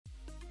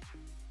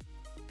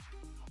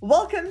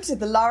Welcome to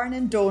the Lauren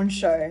and Dawn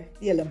Show,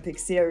 the Olympic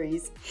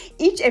series.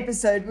 Each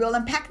episode, we'll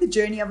unpack the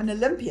journey of an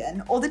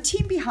Olympian or the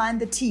team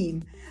behind the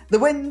team, the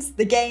wins,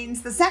 the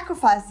gains, the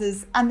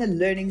sacrifices, and the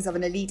learnings of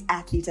an elite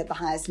athlete at the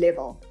highest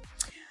level.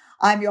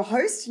 I'm your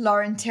host,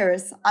 Lauren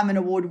Terrace. I'm an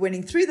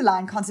award-winning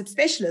through-the-line concept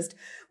specialist,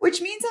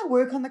 which means I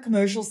work on the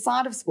commercial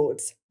side of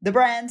sports, the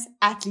brands,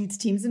 athletes,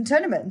 teams, and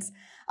tournaments.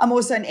 I'm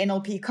also an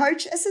NLP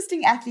coach,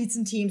 assisting athletes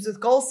and teams with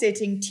goal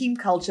setting, team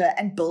culture,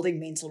 and building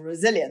mental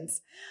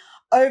resilience.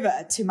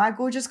 Over to my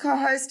gorgeous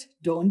co-host,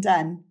 Dawn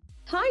Dunn.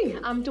 Hi,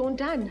 I'm Dawn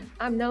Dunn.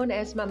 I'm known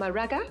as Mama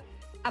Rugger.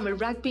 I'm a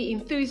rugby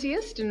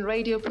enthusiast and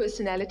radio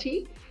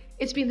personality.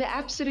 It's been the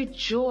absolute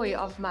joy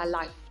of my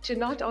life to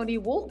not only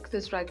walk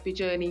this rugby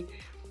journey,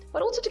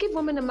 but also to give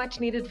women a much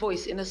needed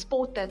voice in a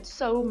sport that's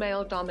so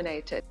male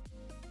dominated.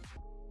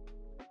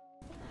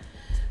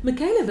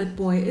 Michaela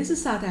Whitebooi is a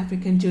South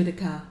African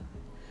judoka.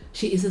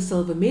 She is a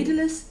silver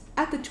medalist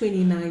at the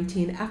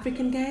 2019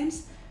 African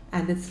Games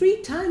and a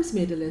 3 times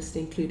medalist,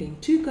 including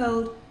 2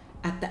 gold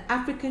at the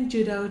African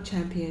Judo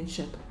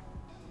Championship.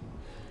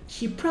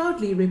 She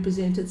proudly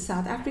represented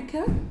South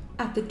Africa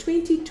at the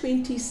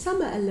 2020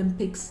 Summer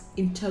Olympics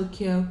in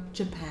Tokyo,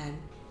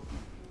 Japan.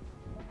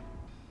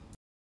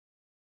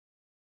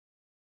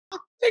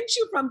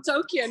 Picture from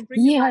Tokyo and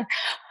bring it back.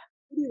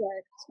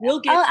 Anyway,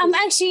 we'll get. I'm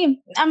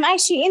actually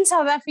in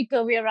South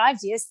Africa. We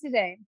arrived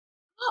yesterday.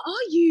 Oh,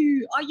 are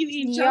you? Are you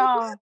in?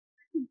 Yeah.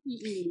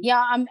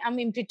 Yeah, I'm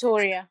in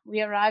Pretoria.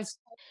 We arrived.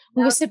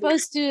 We were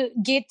supposed to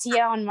get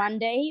here on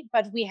Monday,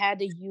 but we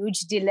had a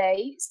huge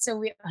delay, so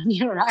we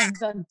only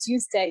arrived on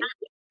Tuesday.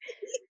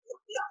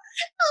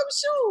 I'm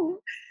sure.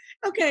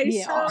 Okay,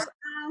 Yeah. so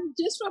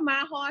just from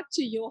my heart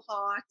to your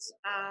heart,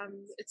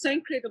 it's so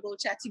incredible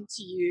chatting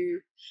to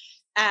you.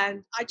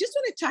 And I just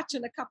want to touch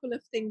on a couple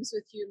of things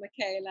with you,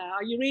 Michaela.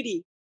 Are you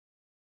ready?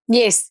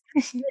 Yes.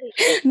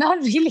 Not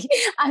really.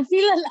 I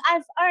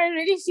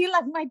already feel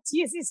like my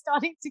tears is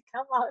starting to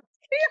come out.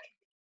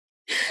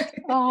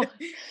 Oh.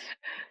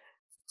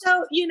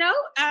 So,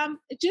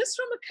 just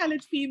from a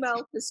colored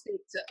female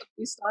perspective,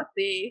 we start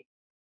there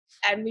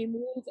and we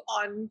move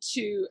on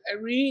to a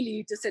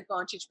really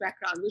disadvantaged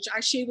background, which I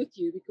share with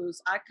you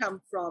because I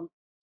come from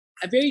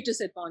a very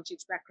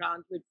disadvantaged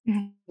background with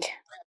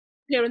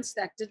parents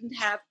that didn't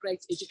have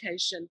great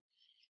education.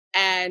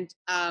 And,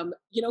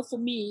 for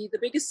me, the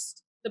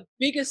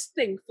biggest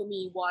thing for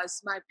me was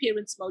my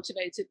parents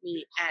motivated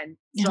me and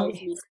drove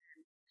me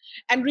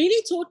and really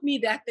taught me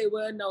that there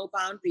were no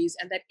boundaries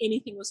and that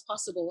anything was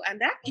possible. And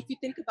that, if you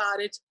think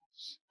about it,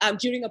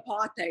 during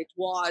apartheid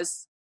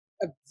was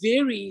a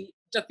very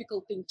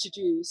difficult thing to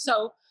do.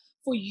 So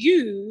for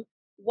you,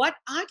 what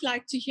I'd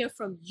like to hear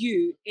from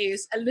you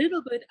is a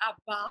little bit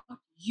about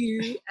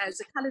you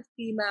as a colored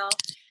female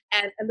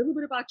and a little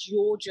bit about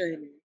your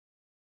journey.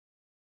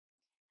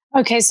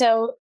 Okay,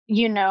 so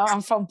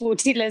I'm from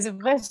Port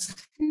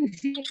Elizabeth.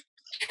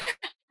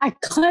 I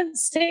can't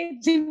say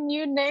the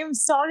new name,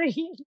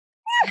 sorry.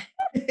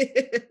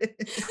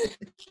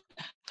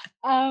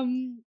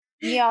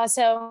 Yeah,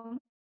 so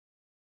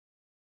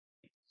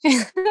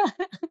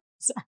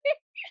sorry.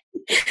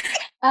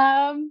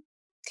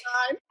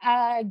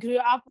 I grew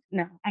up,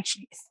 no,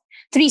 actually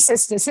 3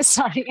 sisters.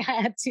 Sorry, I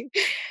had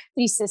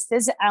 3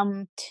 sisters.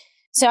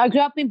 So I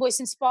grew up in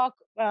Boysen's Park.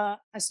 I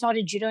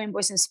started judo in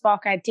Boysen's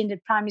Park. I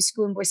attended primary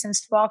school in Boysen's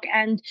Park,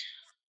 and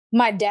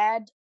my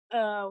dad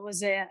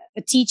was a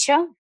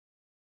teacher.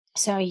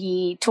 So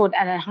he taught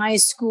at a high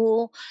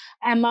school,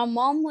 and my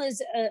mom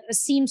was a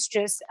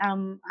seamstress.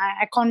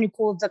 I can't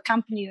recall the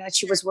company that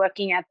she was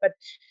working at, but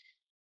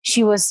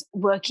she was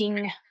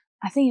working,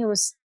 I think it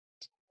was,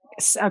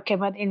 okay,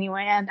 but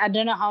anyway, and I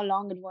don't know how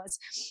long it was.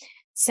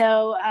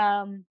 So,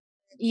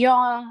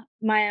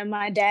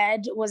 my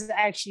dad was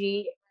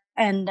actually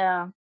an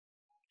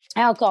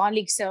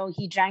alcoholic, so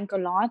he drank a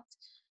lot,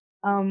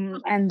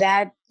 and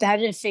that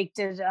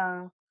affected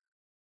a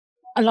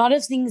lot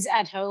of things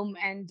at home.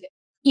 And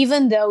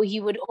even though he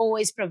would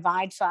always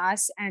provide for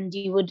us and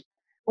he would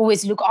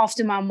always look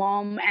after my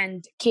mom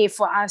and care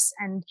for us,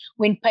 and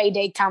when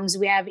payday comes,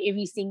 we have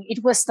everything,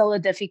 it was still a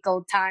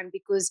difficult time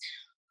because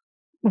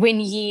when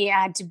he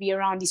had to be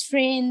around his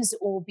friends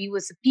or be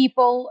with the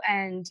people,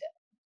 and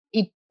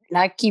he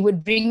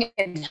would bring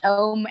it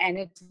home, and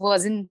it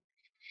wasn't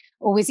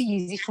always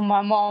easy for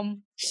my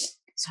mom.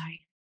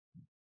 Sorry.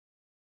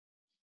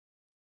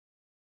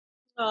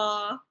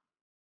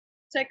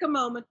 Take a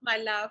moment, my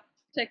love.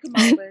 Take a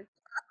moment.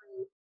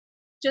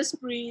 Just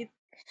breathe.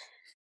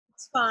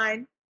 It's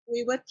fine.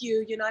 We're with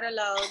you. You're not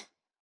alone.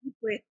 Deep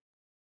breath.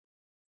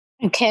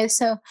 Okay,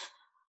 so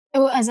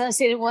as I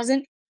said, it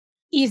wasn't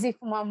easy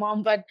for my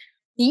mom, but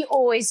he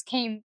always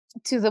came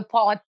to the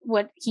part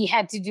what he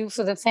had to do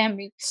for the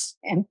family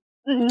and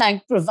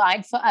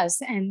provide for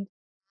us. And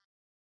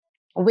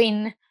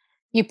when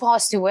he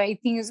passed away,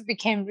 things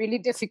became really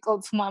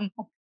difficult for my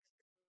mom.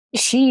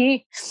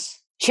 She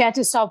had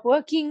to stop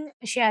working.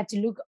 She had to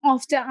look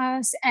after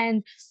us,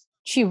 and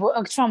she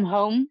worked from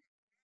home.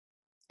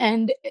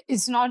 And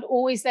it's not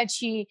always that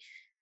she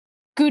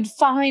could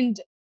find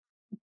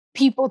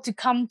people to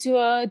come to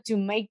her to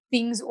make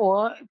things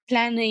or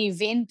plan an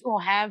event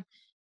or have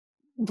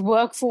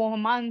work for a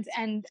month.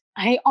 And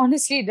I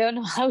honestly don't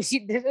know how she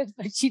did it,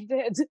 but she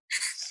did.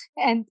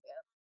 And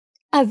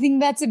I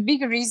think that's a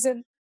big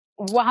reason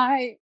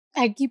why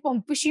I keep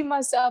on pushing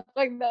myself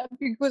like that,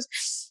 because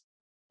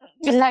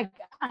like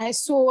I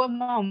saw what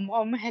my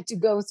mom had to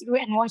go through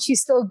and what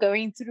she's still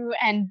going through,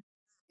 and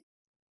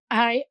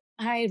I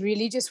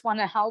really just want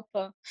to help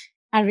her.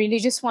 I really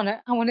just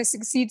I want to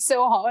succeed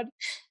so hard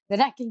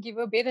that I can give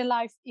her a better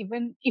life,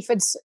 even if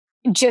it's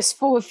just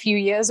for a few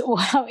years or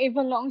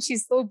however long she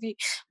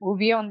will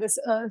be on this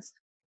earth.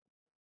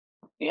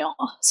 Yeah.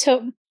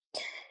 So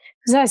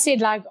as I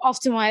said, like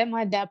after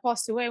my dad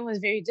passed away, it was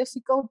very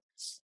difficult.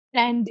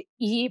 And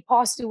he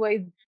passed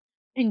away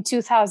in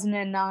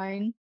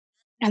 2009.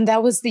 And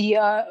that was the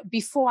year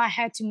before I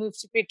had to move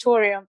to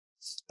Pretoria.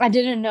 I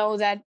didn't know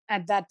that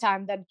at that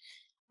time that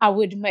I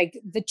would make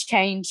the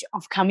change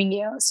of coming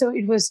here. So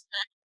it was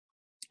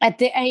at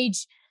the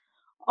age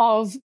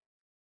of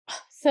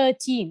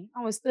 13.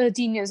 I was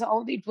 13 years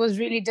old. It was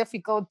really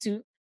difficult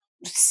to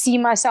see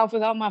myself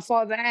without my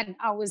father, and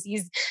I was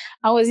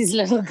his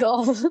little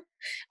girl.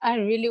 I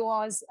really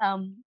was.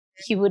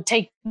 He would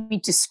take me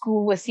to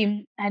school with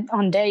him, and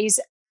on days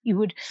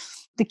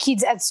the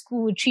kids at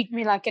school would treat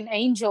me like an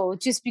angel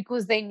just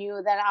because they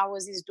knew that I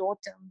was his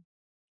daughter.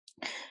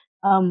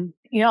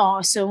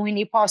 So when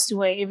he passed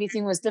away,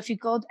 everything was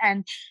difficult,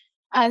 and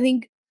I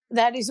think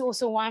that is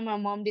also why my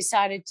mom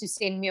decided to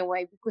send me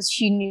away, because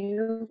she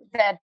knew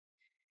that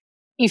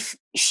if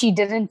she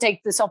didn't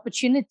take this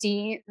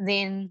opportunity,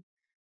 then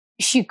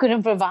she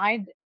couldn't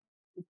provide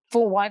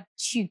for what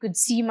she could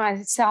see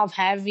myself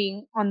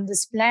having on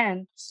this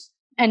plan.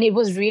 And it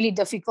was really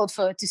difficult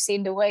for her to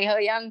send away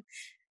her young,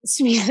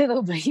 sweet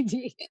little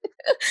baby.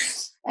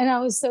 And I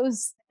was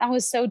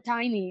so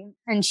tiny,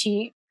 and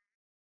she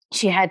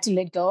had to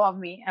let go of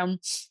me.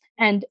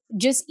 And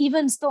just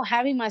even still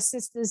having my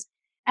sisters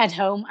at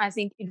home, I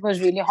think it was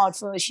really hard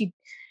for her. She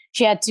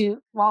had to,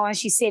 well, as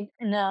she said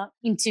in an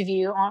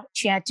interview,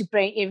 she had to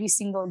pray every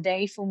single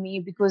day for me,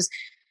 because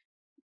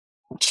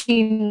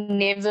she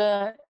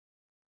never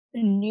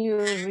knew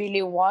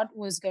really what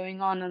was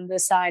going on the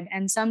side.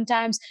 And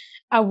sometimes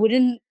I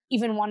wouldn't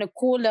even want to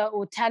call her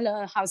or tell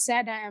her how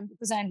sad I am,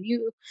 because I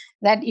knew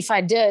that if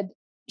I did,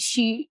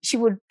 she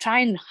would try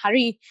and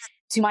hurry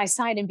to my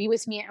side and be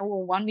with me and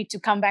will want me to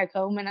come back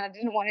home, and I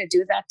didn't want to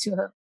do that to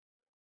her.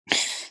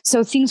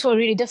 So things were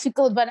really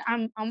difficult, but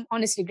I'm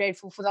honestly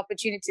grateful for the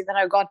opportunity that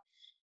I got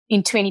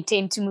in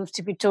 2010 to move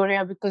to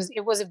Pretoria, because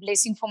it was a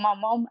blessing for my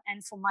mom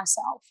and for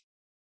myself.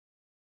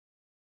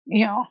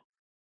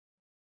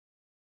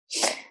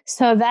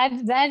 So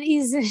that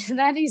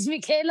is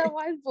Michaela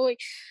Whitebooi.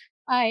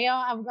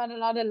 I've got a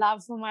lot of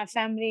love for my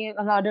family,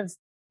 a lot of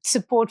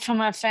support from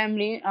my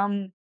family.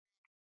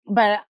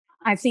 But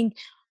I think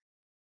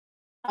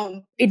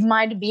it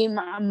might be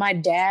my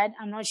dad.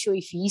 I'm not sure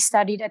if he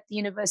studied at the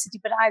university,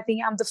 but I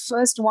think I'm the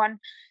first one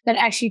that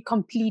actually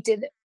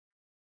completed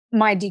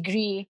my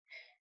degree,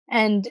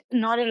 and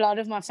not a lot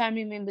of my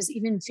family members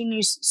even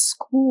finished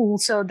school.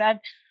 So that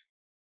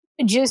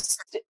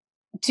just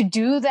to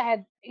do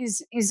that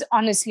is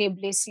honestly a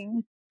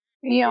blessing.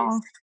 Yeah.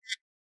 Yes,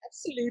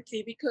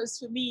 absolutely. Because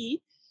for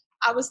me,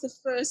 I was the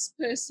first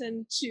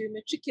person to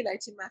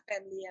matriculate in my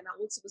family, and I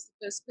also was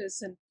the first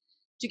person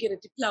to get a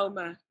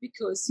diploma,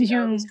 because it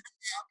was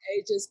dark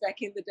ages back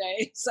in the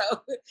day. So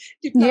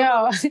diploma.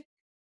 Yeah.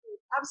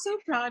 I'm so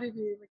proud of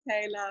you,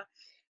 Michaela.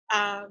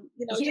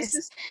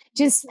 Yes.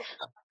 Just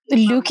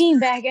looking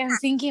back and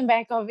thinking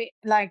back of it,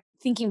 like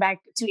thinking back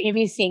to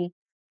everything.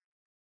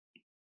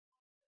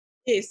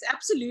 Yes,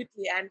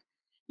 absolutely. And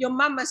your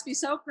mom must be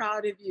so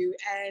proud of you.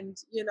 And,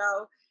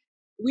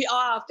 we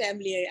are a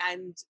family,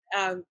 and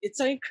it's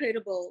so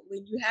incredible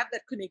when you have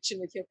that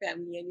connection with your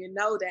family and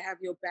they have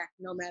your back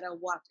no matter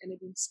what, and it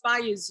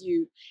inspires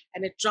you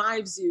and it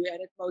drives you and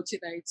it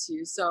motivates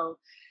you. So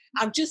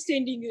I'm just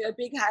sending you a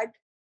big hug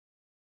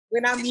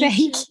when I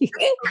meet you.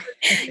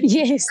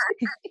 Yes.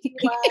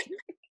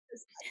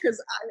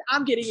 Because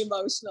I'm getting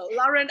emotional.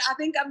 Lauren, I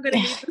think I'm going to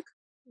leave this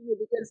to you,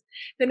 because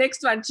the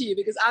next one to you,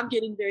 because I'm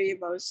getting very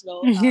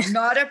emotional.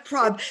 Not a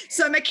problem.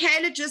 So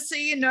Michaela, just so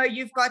you know,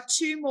 you've got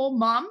 2 more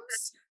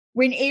moms.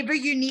 Whenever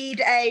you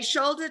need a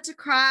shoulder to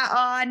cry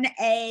on,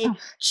 a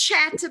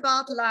chat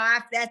about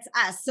life, that's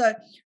us. So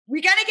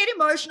we're going to get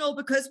emotional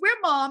because we're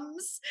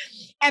moms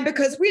and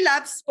because we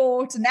love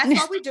sport, and that's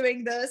why we're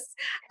doing this.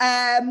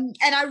 And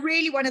I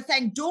really want to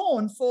thank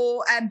Dawn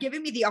for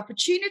giving me the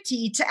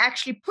opportunity to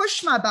actually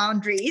push my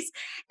boundaries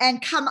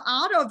and come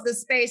out of the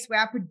space where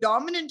I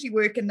predominantly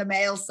work in the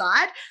male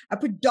side. I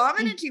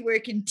predominantly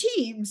work in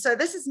teams. So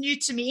this is new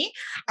to me.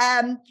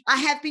 I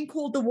have been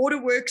called the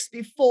waterworks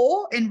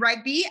before in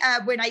rugby,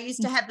 when I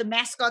used to have the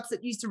mascots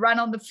that used to run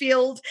on the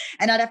field,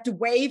 and I'd have to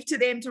wave to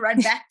them to run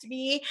back to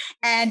me.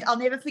 And I'll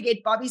never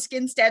forget Bobby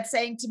Skinstad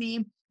saying to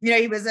me,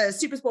 he was a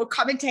super sport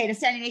commentator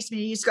standing next to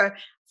me, and he used to go,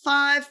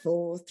 5,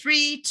 4,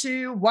 3,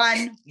 2,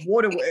 1,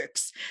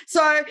 waterworks.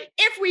 So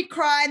if we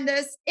cry in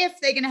this, if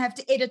they're going to have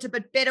to edit a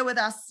bit better with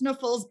our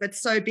sniffles, but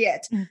so be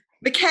it.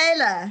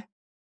 Michaela,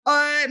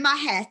 oh, my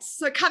hat.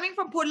 So coming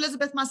from Port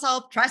Elizabeth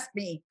myself, trust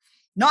me,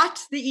 not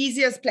the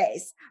easiest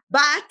place,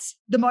 but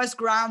the most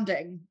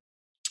grounding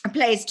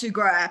place to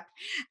grow up.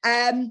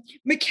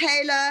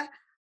 Michaela,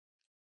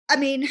 I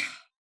mean,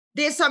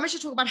 there's so much to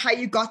talk about how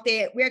you got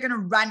there. We're going to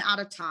run out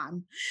of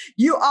time.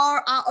 You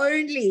are our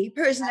only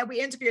person that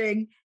we're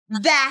interviewing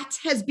that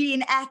has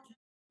been at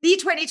the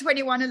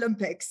 2021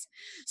 Olympics.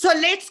 So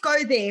let's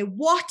go there.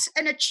 What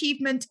an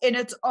achievement in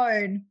its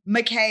own,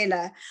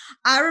 Michaela.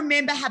 I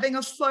remember having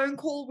a phone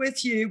call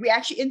with you. We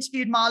actually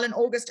interviewed Marlon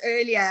August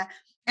earlier,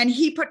 and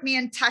he put me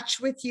in touch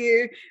with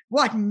you,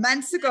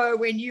 months ago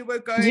when you were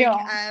going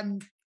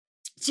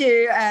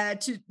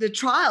to the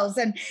trials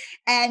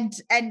and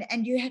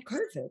you had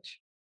COVID.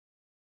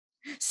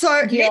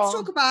 So let's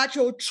talk about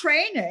your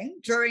training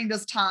during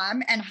this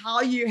time and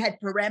how you had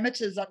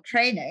parameters on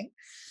training.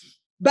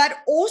 But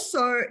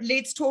also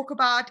let's talk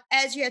about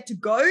as you had to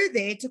go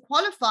there to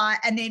qualify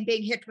and then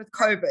being hit with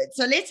COVID.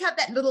 So let's have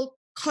that little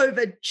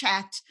COVID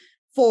chat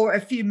for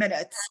a few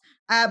minutes.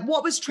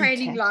 What was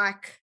training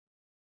like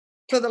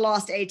for the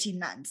last 18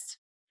 months?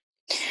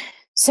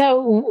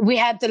 So we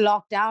had the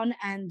lockdown,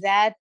 and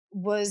I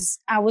was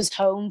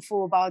home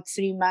for about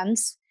 3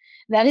 months.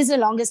 That is the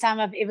longest time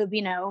I've ever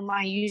been home.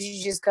 I usually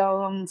just go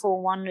home for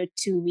 1 or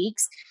 2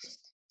 weeks.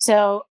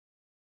 So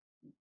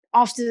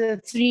after the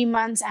 3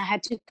 months, I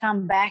had to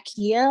come back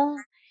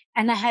here,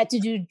 and I had to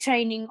do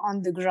training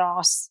on the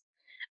grass.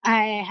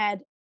 I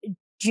had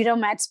judo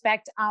mats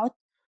packed out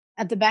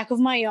at the back of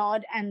my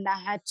yard, and I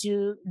had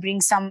to bring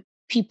some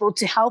people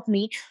to help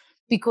me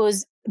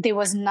because there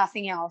was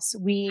nothing else.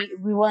 We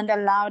weren't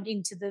allowed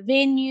into the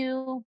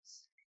venue.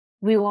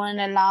 We weren't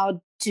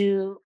allowed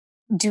to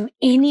do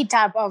any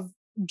type of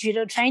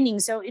judo training.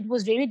 So it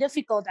was very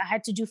difficult. I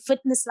had to do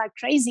fitness like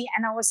crazy,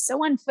 and I was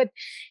so unfit.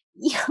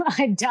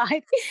 I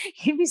died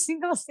every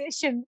single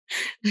session.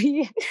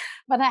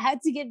 But I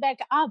had to get back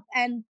up.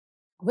 And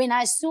when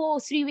I saw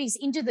 3 weeks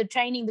into the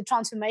training, the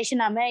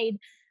transformation I made,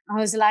 I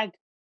was like,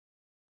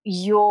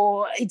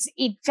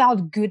 it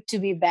felt good to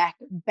be back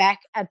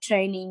at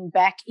training,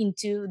 back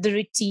into the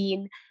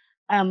routine.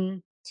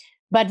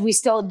 But we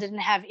still didn't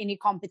have any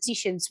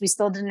competitions. We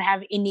still didn't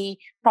have any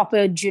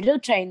proper judo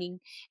training.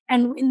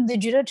 And when the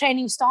judo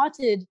training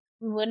started,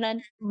 we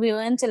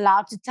weren't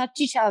allowed to touch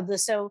each other.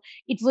 So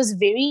it was a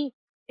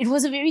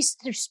very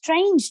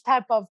strange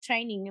type of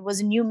training. It was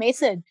a new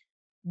method.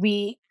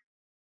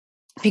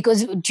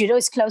 Because judo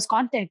is close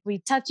contact, we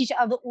touch each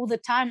other all the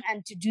time,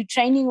 and to do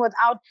training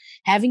without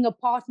having a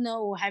partner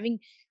or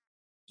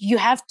you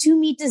have 2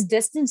 meters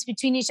distance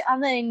between each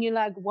other, and you're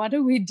like, what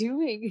are we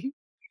doing?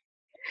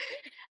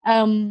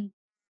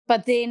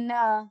 But then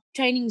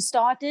training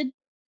started,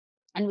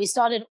 and we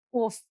started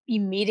off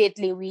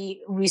immediately.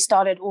 We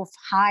started off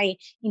high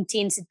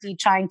intensity,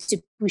 trying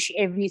to push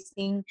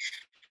everything,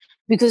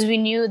 because we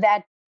knew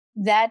that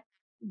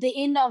the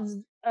end of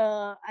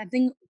I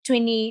think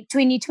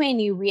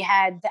 2020 we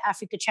had the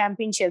Africa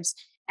Championships,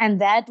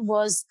 and that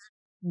was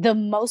the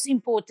most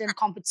important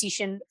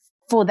competition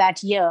for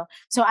that year.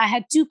 So I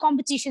had 2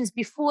 competitions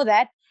before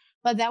that,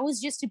 but that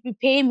was just to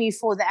prepare me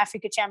for the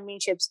Africa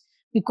Championships,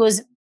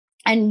 because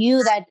I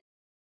knew that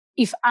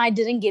if I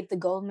didn't get the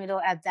gold medal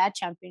at that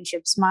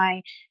championships,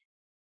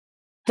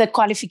 the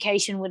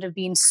qualification would have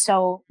been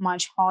so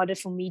much harder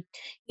for me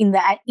in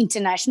the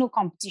international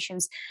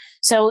competitions.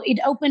 So it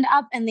opened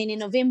up, and then in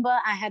November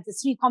I had the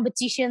 3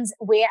 competitions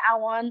where I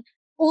won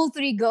all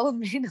 3 gold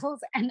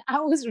medals, and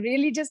I was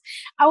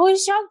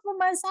shocked for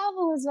myself.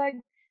 I was like,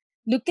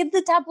 look at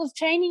the type of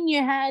training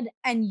you had,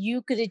 and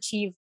you could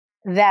achieve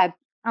that.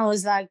 I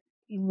was like,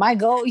 my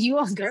girl, you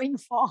are going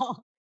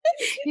far.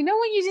 When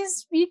you just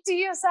speak to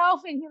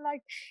yourself and you're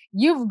like,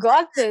 you've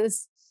got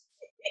this.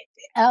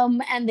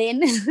 And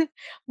then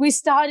we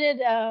started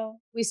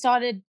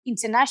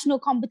international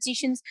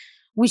competitions,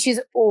 which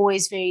is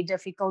always very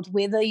difficult,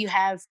 whether you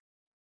have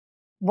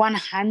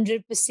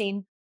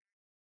 100%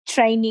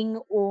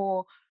 training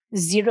or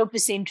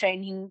 0%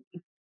 training.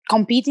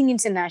 Competing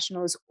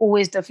international is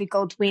always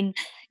difficult when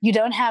you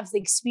don't have the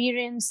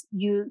experience.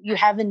 You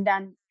haven't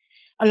done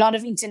a lot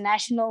of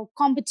international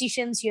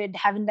competitions. You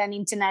haven't done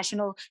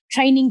international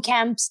training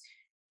camps.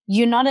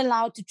 You're not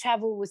allowed to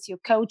travel with your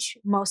coach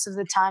most of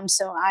the time.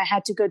 So I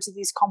had to go to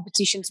these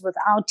competitions with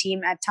our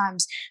team at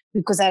times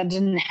because I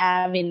didn't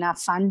have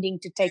enough funding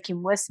to take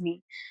him with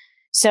me.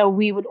 So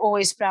we would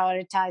always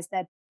prioritize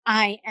that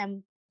I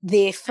am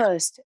there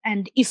first.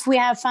 And if we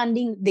have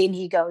funding, then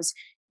he goes.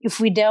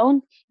 If we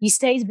don't, he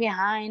stays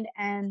behind,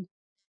 and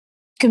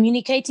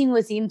communicating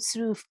with him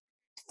through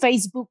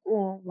Facebook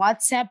or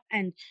WhatsApp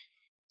and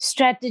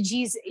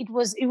strategies, it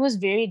was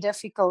very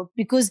difficult,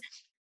 because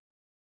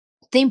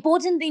the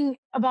important thing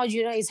about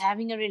judo is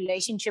having a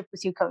relationship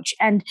with your coach.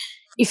 And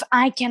if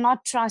I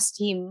cannot trust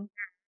him,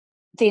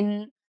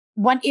 then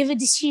whatever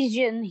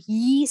decision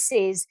he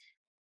says,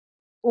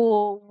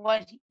 or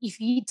if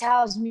he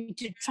tells me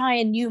to try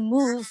a new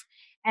move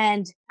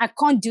and I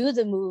can't do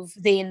the move,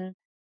 then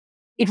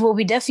it will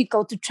be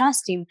difficult to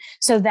trust him.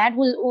 So that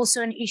was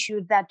also an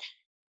issue that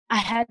I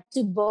had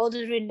to build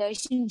a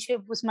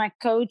relationship with my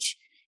coach.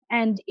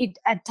 And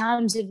at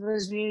times it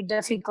was really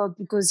difficult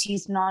because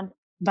he's not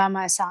by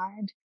my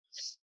side.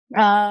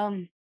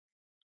 Um,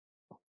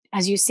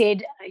 as you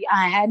said,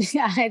 I had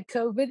I had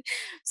COVID.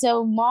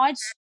 So March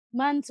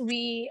month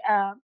we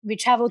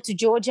traveled to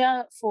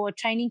Georgia for a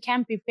training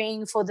camp,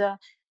 preparing for the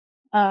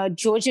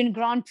Georgian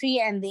Grand Prix,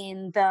 and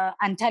then the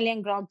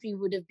Antalya Grand Prix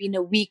would have been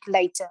a week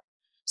later.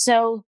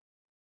 So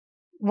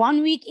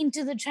 1 week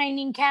into the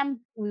training camp,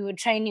 we were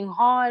training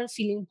hard,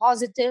 feeling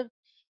positive,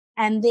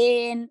 and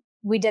then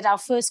we did our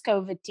first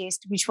COVID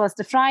test, which was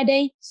the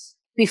Friday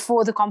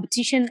before the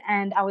competition,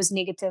 and I was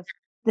negative.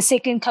 The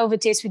second COVID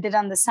test we did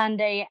on the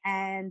Sunday,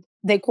 and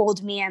they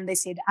called me and they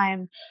said,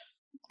 I'm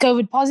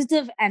COVID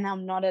positive and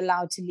I'm not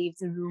allowed to leave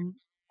the room.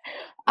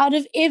 Out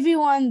of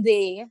everyone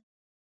there,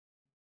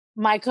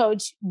 my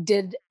coach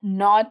did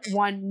not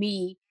want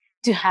me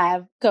to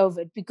have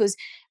COVID because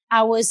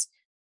I was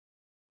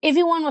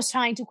everyone was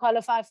trying to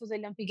qualify for the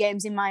Olympic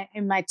Games in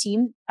my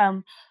team.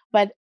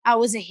 But I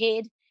was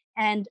ahead,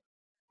 and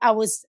I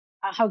was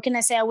how can I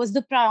say, I was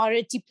the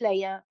priority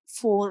player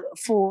for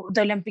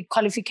the Olympic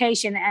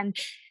qualification, and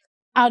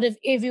out of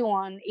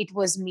everyone, it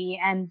was me,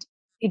 and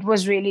it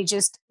was really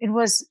it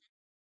was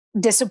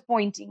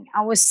disappointing.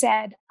 I was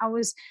sad. I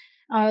was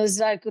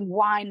like,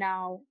 why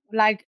now?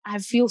 Like, I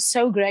feel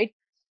so great.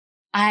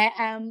 I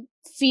am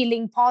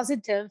feeling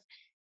positive,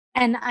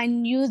 and I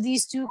knew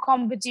these two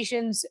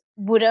competitions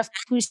would have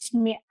pushed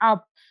me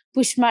up,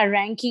 pushed my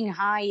ranking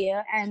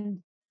higher.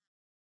 And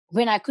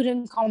when I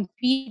couldn't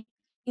compete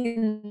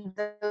in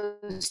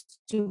those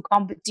two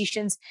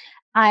competitions,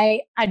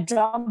 I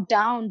dropped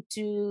down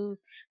to,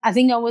 I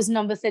think I was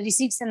number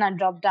 36, and I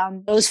dropped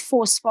down. Those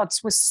 4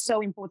 spots was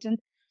so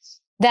important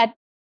that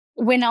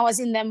when I was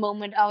in that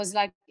moment, I was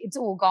like, it's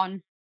all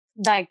gone.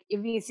 Like,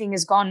 everything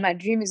is gone. My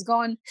dream is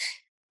gone.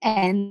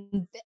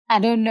 And I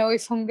don't know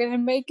if I'm going to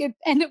make it.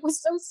 And it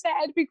was so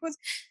sad because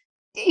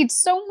it's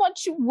so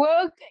much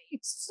work.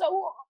 It's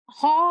so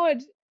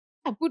hard.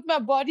 I put my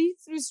body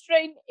through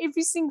strain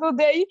every single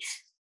day.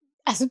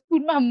 I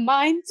put my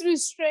mind through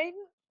strain.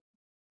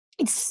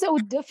 It's so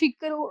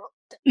difficult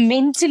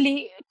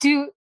mentally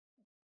to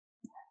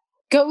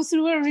go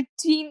through a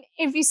routine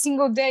every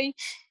single day,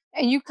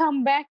 and you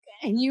come back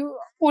and you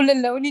all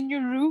alone in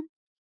your room.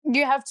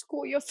 You have to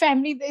call your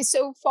family, they're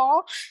so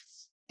far.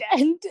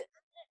 And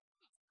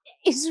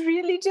it's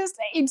really just,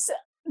 it's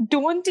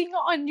daunting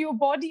on your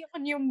body,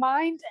 on your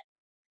mind.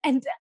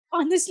 And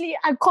honestly,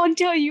 I can't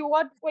tell you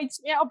what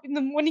wakes me up in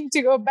the morning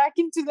to go back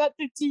into that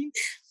routine.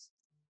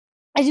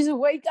 I just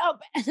wake up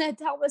and I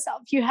tell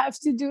myself, you have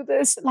to do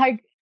this.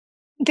 Like,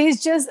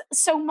 there's just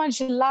so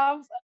much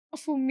love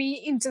for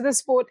me into the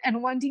sport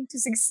and wanting to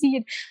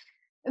succeed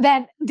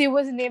that there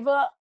was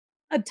never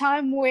a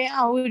time where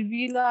I would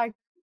be like,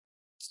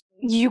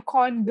 you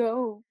can't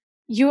go.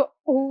 You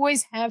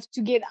always have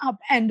to get up.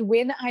 And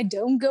when I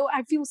don't go,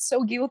 I feel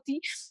so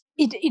guilty.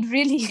 It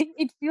really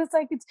it feels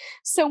like it's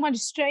so much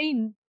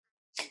strain.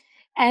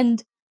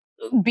 And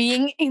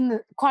being in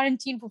the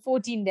quarantine for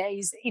 14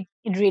 days, it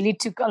really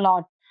took a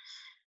lot.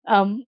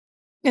 Um,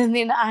 and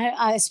then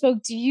I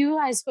spoke to you,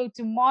 I spoke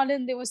to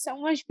Marlon. There was so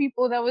much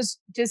people that was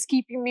just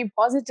keeping me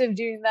positive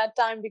during that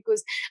time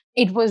because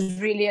it was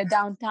really a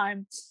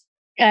downtime.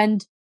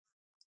 And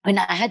when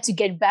I had to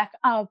get back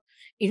up,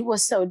 it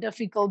was so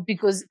difficult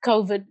because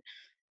COVID,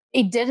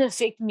 it did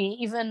affect me,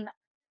 even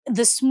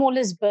the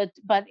smallest bit,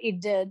 but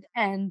it did.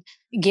 And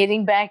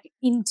getting back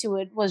into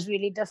it was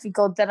really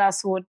difficult, that I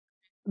thought,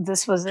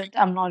 this was it,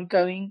 I'm not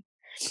going.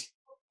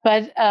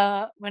 But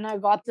when I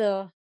got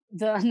the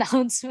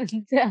announcement,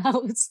 I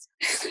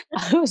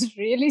was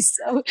really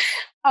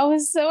I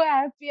was so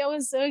happy, I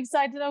was so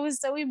excited, I was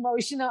so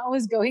emotional, I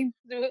was going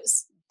through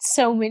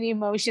so many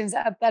emotions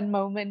at that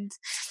moment.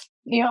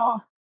 Yeah.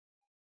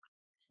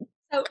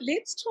 So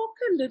let's talk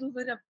a little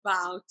bit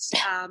about,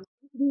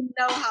 we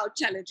know how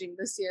challenging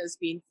this year has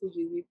been for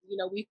you.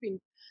 We've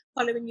been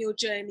following your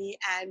journey,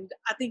 and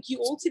I think you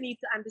also need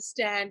to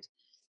understand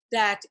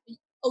that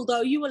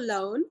although you're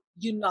alone,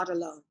 you're not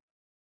alone.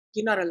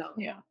 You're not alone.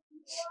 Yeah.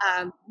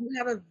 You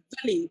have a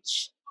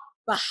village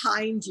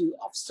behind you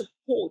of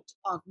support,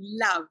 of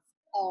love,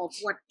 of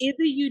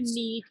whatever you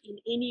need in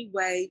any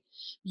way.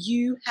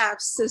 You have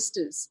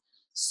sisters.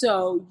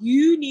 So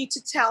you need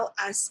to tell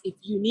us if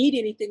you need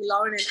anything,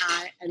 Lauren and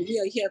I, and we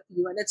are here for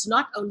you. And it's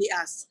not only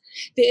us.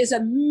 There is a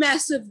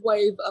massive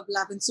wave of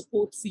love and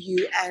support for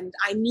you. And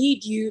I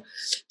need you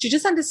to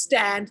just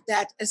understand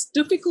that as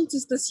difficult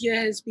as this year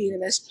has been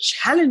and as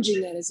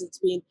challenging as it's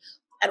been,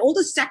 and all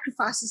the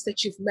sacrifices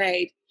that you've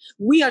made,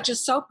 we are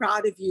just so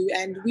proud of you,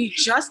 and we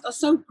just are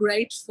so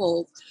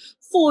grateful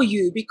for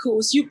you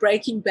because you're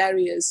breaking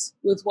barriers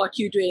with what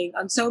you're doing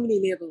on so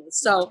many levels.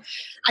 So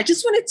I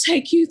just want to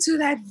take you to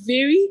that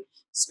very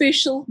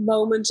special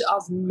moment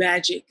of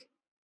magic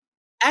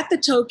at the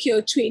Tokyo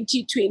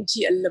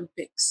 2020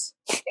 Olympics.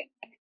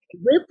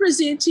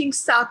 representing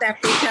South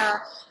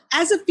Africa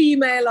as a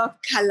female of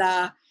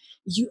color.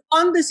 You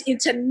on this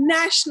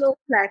international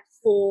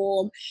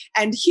platform,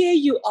 and here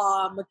you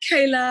are,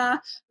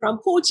 Michaela from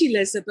Port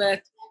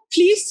Elizabeth.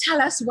 Please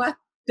tell us what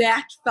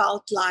that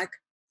felt like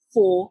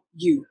for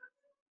you.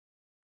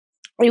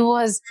 It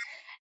was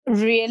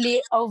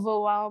really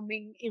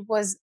overwhelming. It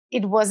was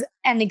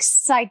an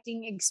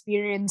exciting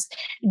experience.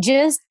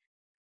 Just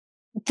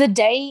the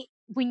day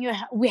when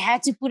we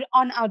had to put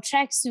on our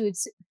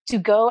tracksuits to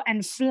go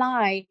and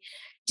fly,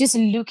 just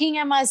looking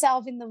at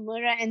myself in the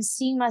mirror and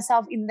seeing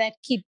myself in that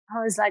kit,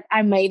 I was like,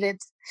 I made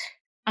it.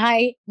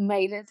 I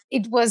made it.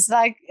 It was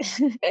like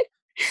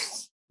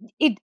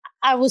it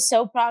I was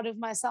so proud of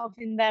myself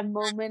in that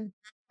moment.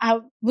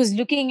 I was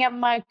looking at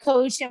my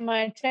coach and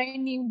my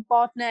training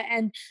partner,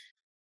 and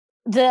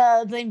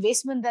the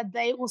investment that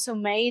they also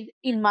made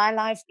in my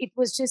life. It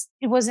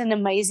was an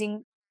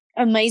amazing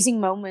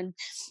moment.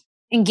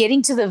 And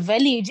getting to the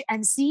village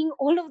and seeing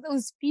all of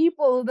those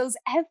people, those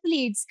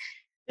athletes,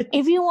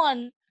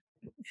 everyone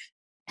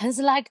was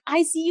like,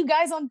 I see you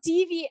guys on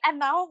TV and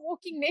now I'm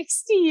walking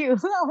next to you.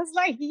 I was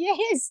like,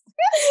 yes,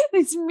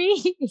 it's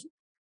me.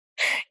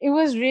 It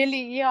was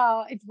really,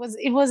 yeah, it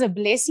was a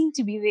blessing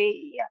to be there.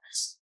 Yeah.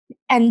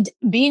 And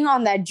being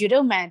on that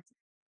judo mat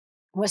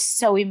was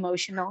so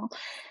emotional.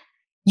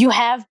 You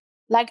have,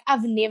 like,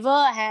 I've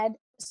never had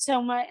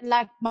so much,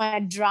 like, my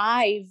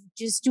drive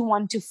just to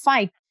want to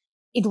fight.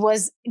 It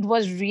was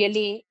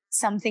really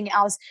something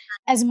else.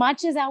 As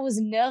much as I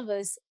was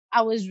nervous,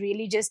 I was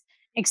really just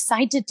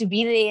excited to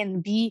be there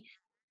and be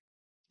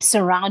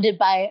surrounded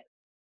by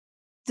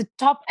the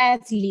top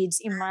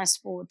athletes in my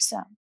sport.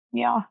 So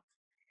yeah.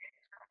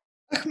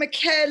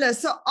 Michaela,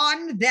 so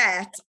on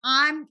that,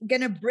 I'm going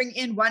to bring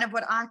in one of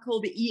what I call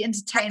the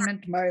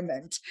entertainment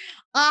moment.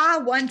 I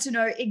want to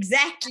know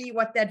exactly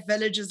what that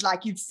village is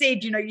like. You've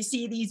said, you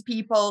see these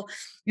people,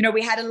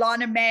 we had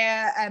Alana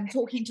Mayer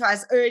talking to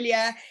us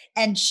earlier,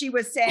 and she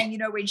was saying,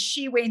 when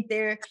she went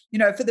there,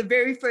 for the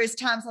very first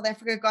time, South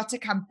Africa got to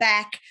come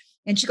back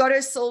and she got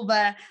her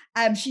silver.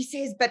 She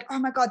says, but oh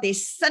my God,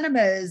 there's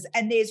cinemas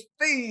and there's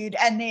food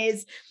and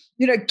there's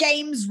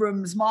games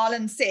rooms,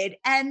 Marlon said.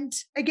 And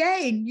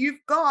again,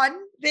 you've gone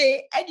there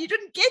and you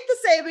didn't get the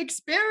same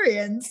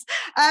experience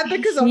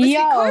because obviously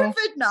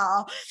COVID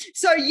now.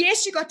 So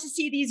yes, you got to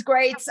see these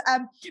greats.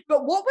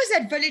 But what was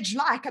that village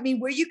like? I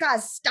mean, were you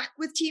guys stuck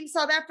with Team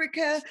South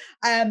Africa?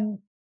 How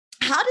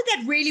did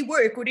that really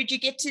work? Or did you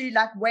get to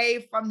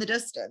wave from the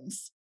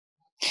distance?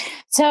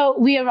 So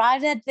we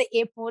arrived at the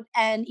airport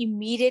and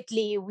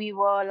immediately we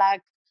were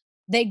like,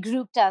 they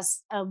grouped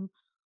us.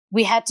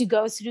 We had to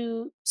go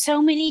through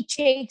so many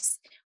checks.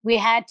 We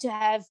had to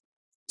have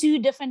 2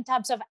 different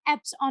types of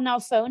apps on our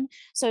phone.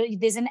 So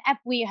there's an app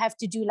where you have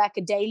to do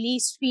a daily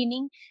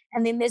screening,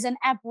 and then there's an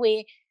app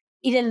where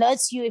it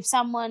alerts you if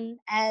someone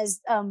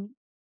has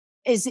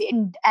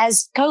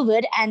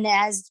COVID and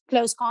has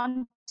close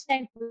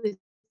contact with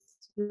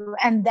you,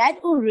 and that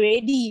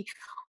already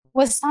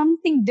was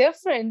something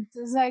different.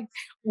 It's like,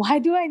 why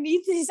do I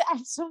need these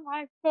apps on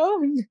my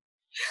phone?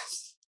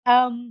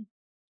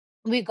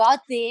 We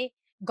got there,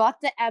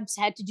 got the apps,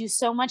 had to do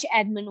so much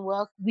admin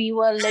work. We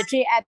were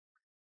literally at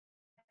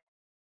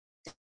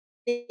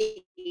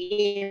the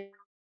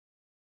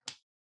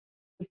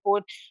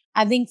airport,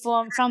 I think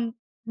from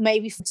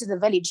maybe to the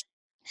village.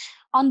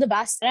 On the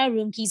bus, there are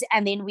room keys,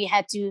 and then we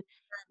had to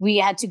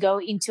go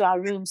into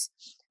our rooms.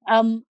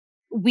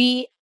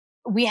 We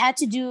had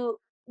to do,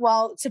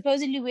 well,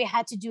 supposedly we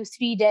had to do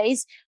 3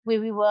 days where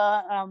we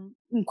were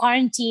in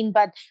quarantine,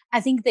 but I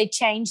think they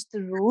changed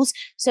the rules.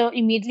 So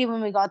immediately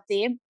when we got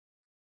there,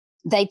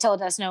 they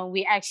told us, no,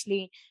 we are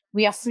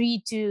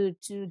free to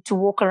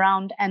walk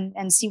around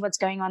and see what's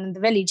going on in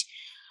the village.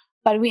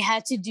 But we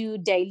had to do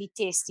daily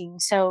testing.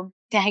 So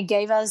they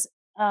gave us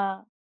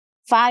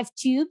 5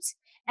 tubes,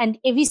 and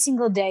every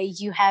single day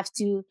you have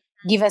to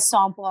give a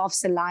sample of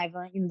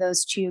saliva in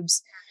those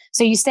tubes.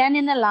 So you stand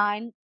in a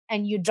line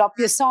and you drop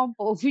your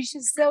sample, which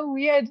is so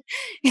weird.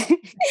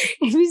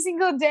 Every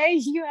single day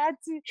you had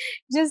to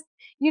just,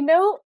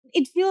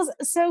 it feels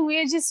so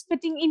weird just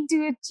spitting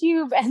into a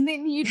tube and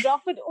then you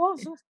drop it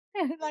off.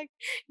 Like,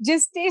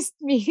 just test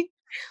me.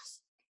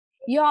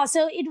 Yeah,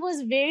 so it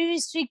was very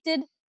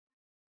restricted.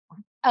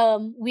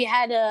 We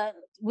had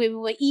where we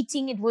were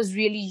eating, it was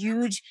really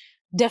huge,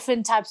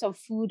 different types of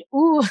food.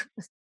 Ooh,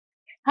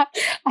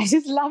 I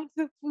just loved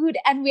the food.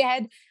 And we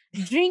had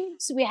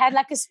drinks. We had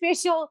a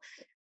special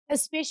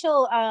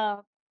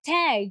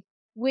tag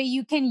where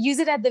you can use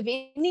it at the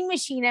vending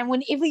machine, and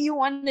whenever you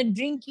want a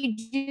drink, you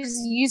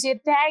just use your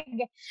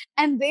tag,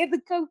 and there the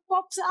Coke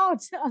pops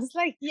out. I was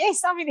like,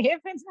 yes, I'm in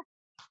heaven.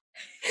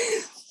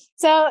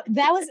 So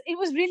it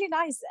was really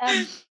nice.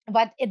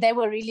 But they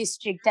were really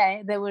strict.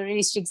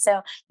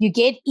 So you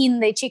get in,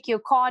 they check your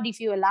card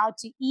if you're allowed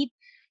to eat.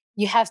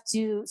 You have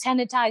to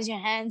sanitize your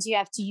hands. You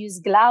have to use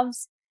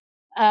gloves.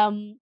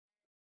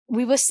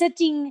 We were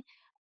sitting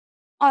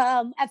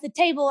at the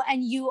table,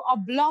 and you are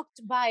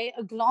blocked by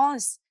a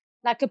glass,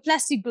 like a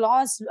plastic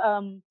glass,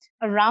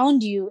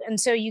 around you, and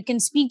so you can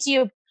speak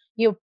to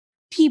your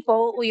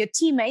people or your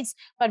teammates,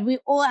 but we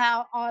all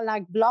are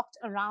like blocked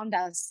around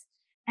us.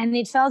 And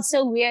it felt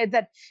so weird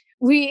that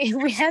we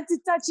had to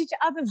touch each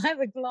other by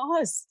the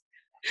glass.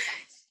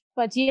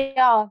 But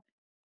yeah,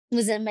 it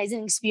was an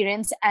amazing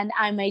experience. And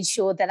I made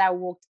sure that I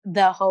walked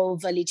the whole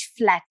village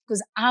flat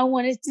because I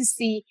wanted to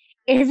see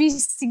every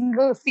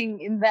single thing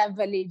in that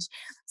village.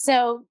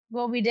 So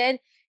what we did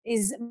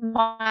is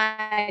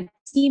my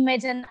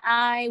teammate and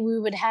I, we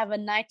would have a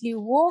nightly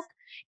walk,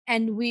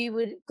 and we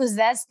would, because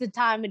that's the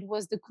time it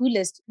was the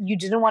coolest. You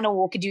didn't want to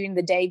walk during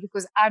the day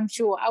because I'm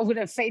sure I would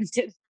have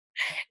fainted.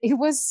 It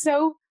was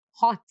so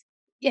hot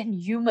and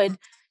humid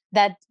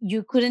that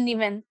you couldn't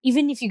even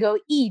if you go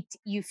eat,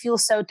 you feel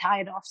so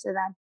tired after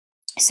that.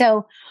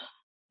 So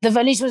the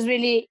village was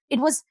really, it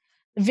was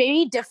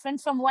very different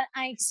from what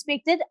I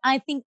expected. I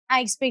think I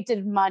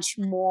expected much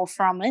more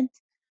from it.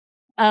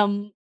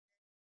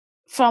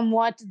 From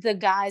what the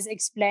guys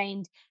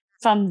explained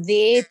from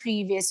their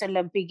previous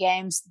Olympic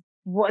Games,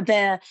 what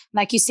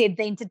like you said,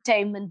 the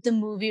entertainment, the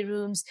movie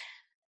rooms,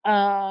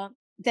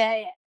 there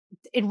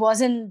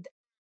wasn't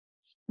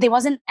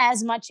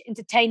as much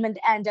entertainment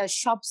and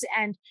shops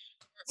and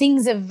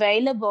things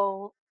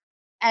available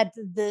at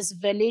this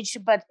village,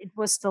 but it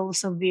was still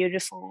so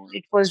beautiful.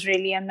 It was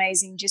really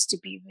amazing just to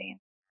be there.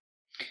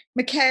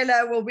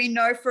 Michaela, well, we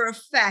know for a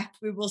fact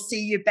we will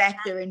see you back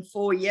there in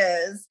 4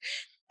 years.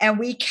 And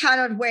we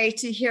cannot wait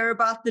to hear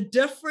about the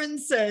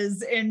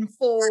differences in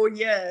 4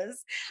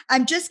 years.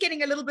 I'm just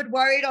getting a little bit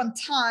worried on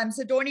time.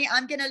 So, Dornie,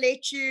 I'm going to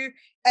let you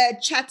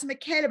chat to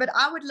Michaela, but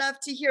I would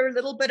love to hear a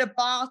little bit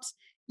about,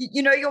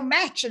 your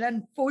match. And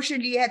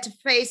unfortunately, you had to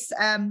face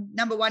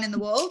number one in the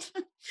world.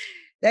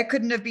 That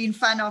couldn't have been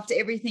fun after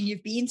everything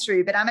you've been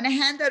through. But I'm going to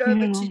hand that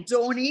over to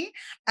Dornie.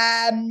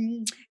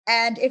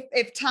 And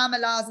if time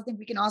allows, I think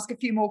we can ask a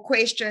few more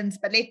questions,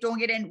 but let Dawn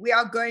get in. We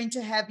are going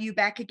to have you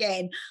back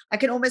again. I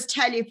can almost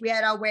tell you if we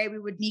had our way, we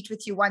would meet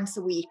with you once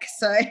a week.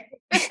 So I'm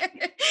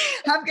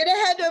going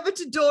to hand over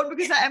to Dawn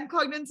because I am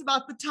cognizant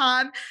about the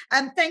time.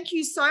 Thank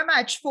you so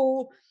much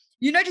for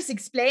just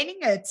explaining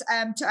it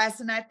to us.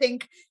 And I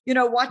think,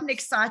 what an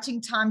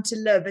exciting time to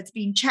live. It's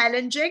been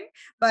challenging,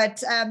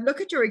 but look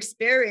at your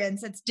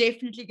experience. It's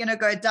definitely going to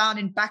go down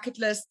in bucket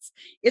lists.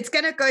 It's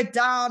going to go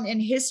down in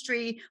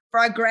history for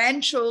our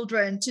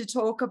grandchildren to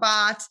talk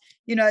about,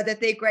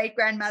 that their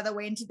great-grandmother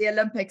went to the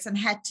Olympics and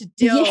had to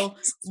deal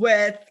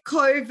with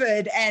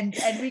COVID. And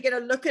we're going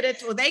to look at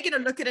it, or they're going to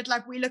look at it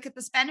like we look at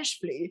the Spanish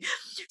flu.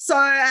 So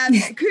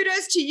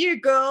kudos to you,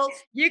 girl.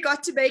 You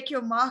got to make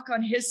your mark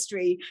on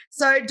history.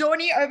 So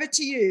Dornie, over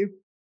to you.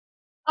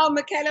 Oh,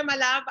 Michaela, my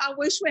love, I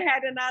wish we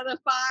had another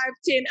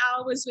 5-10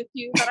 hours with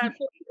you, but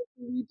unfortunately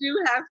we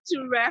do have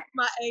to wrap,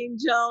 my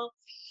angel.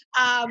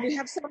 We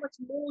have so much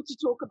more to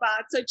talk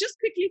about. So just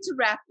quickly to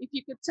wrap, if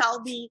you could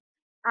tell me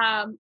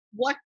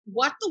what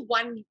the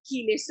one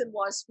key lesson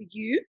was for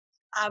you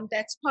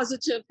that's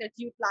positive that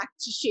you'd like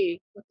to share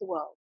with the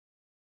world.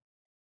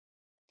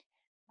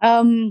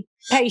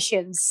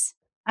 Patience.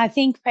 I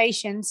think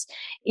patience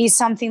is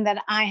something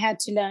that I had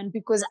to learn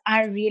because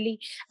I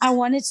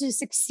wanted to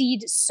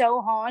succeed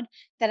so hard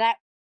that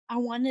I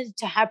wanted it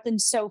to happen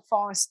so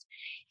fast.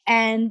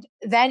 And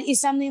that is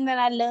something that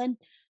I learned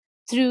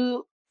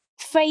through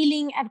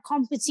failing at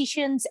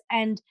competitions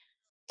and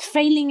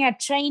failing at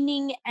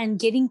training and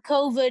getting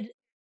COVID.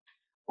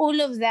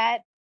 All of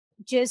that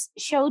just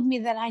showed me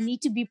that I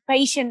need to be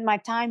patient. My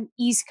time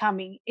is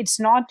coming. It's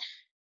not,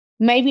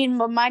 maybe it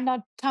might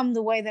not come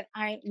the way that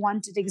I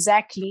wanted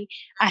exactly.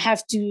 I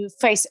have to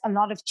face a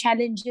lot of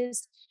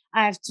challenges.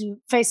 I have to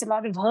face a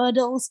lot of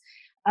hurdles.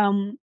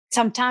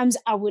 Sometimes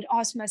I would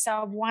ask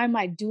myself, why am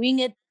I doing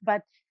it?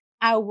 But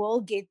I will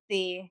get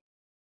there.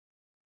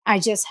 I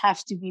just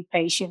have to be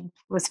patient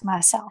with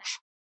myself.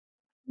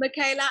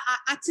 Michaela,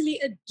 I utterly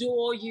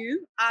adore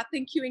you. I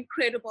think you're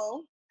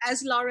incredible.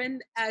 As Lauren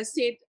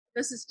said,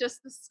 this is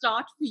just the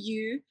start for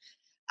you.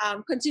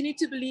 Continue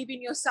to believe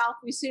in yourself.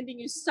 We're sending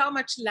you so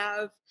much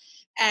love.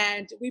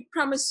 And we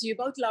promise you,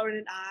 both Lauren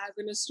and I are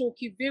going to stalk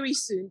you very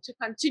soon to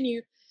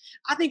continue.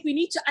 I think we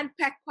need to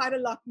unpack quite a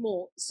lot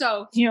more.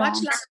 So much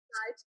love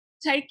tonight.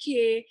 Take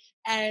care,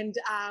 and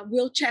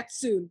we'll chat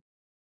soon.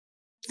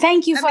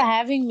 Thank you for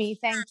having me.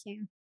 Thank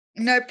you.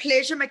 No,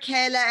 pleasure,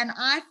 Michaela. And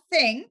I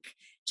think,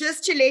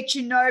 just to let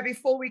you know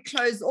before we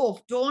close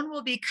off, Dawn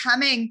will be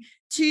coming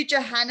to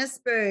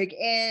Johannesburg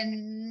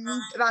in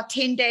about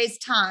 10 days'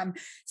 time.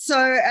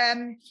 So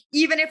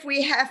even if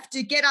we have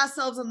to get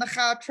ourselves on the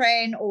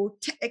Gautrain or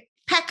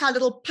pack our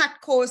little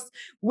pack course,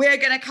 we're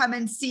going to come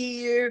and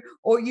see you,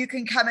 or you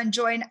can come and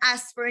join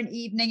us for an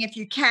evening if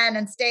you can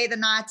and stay the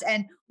night,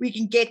 and we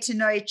can get to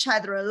know each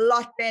other a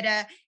lot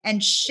better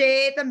and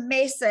share the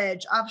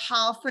message of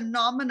how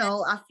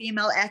phenomenal our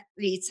female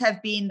athletes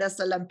have been this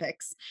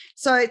Olympics.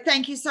 So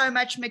thank you so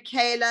much,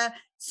 Michaela.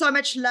 So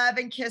much love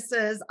and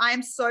kisses.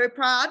 I'm so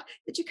proud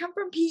that you come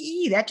from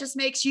PE. That just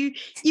makes you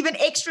even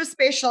extra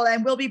special,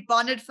 and we'll be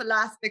bonded for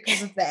life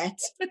because of that.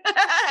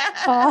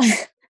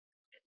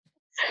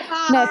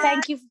 No,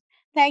 thank you.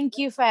 thank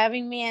you for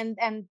having me,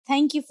 and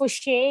thank you for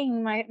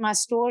sharing my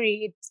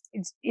story.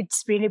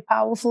 It's really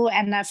powerful,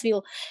 and I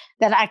feel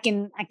that I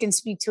can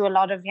speak to a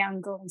lot of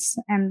young girls,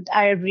 and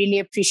I really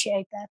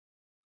appreciate that.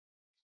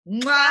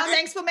 Mwah,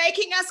 thanks for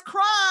making us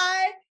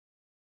cry.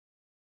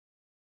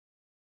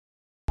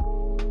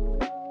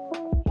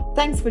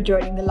 Thanks for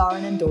joining the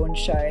Lauren and Dawn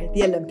Show,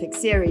 the Olympic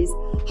series.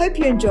 Hope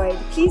you enjoyed.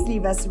 Please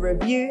leave us a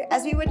review,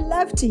 as we would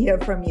love to hear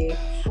from you.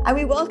 And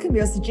we welcome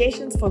your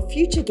suggestions for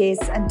future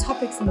guests and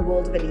topics in the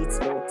world of elite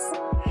sports.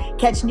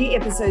 Catch new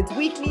episodes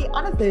weekly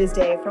on a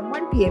Thursday from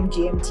 1 p.m.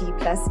 GMT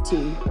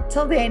 +2.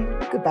 Till then,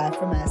 goodbye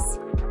from us.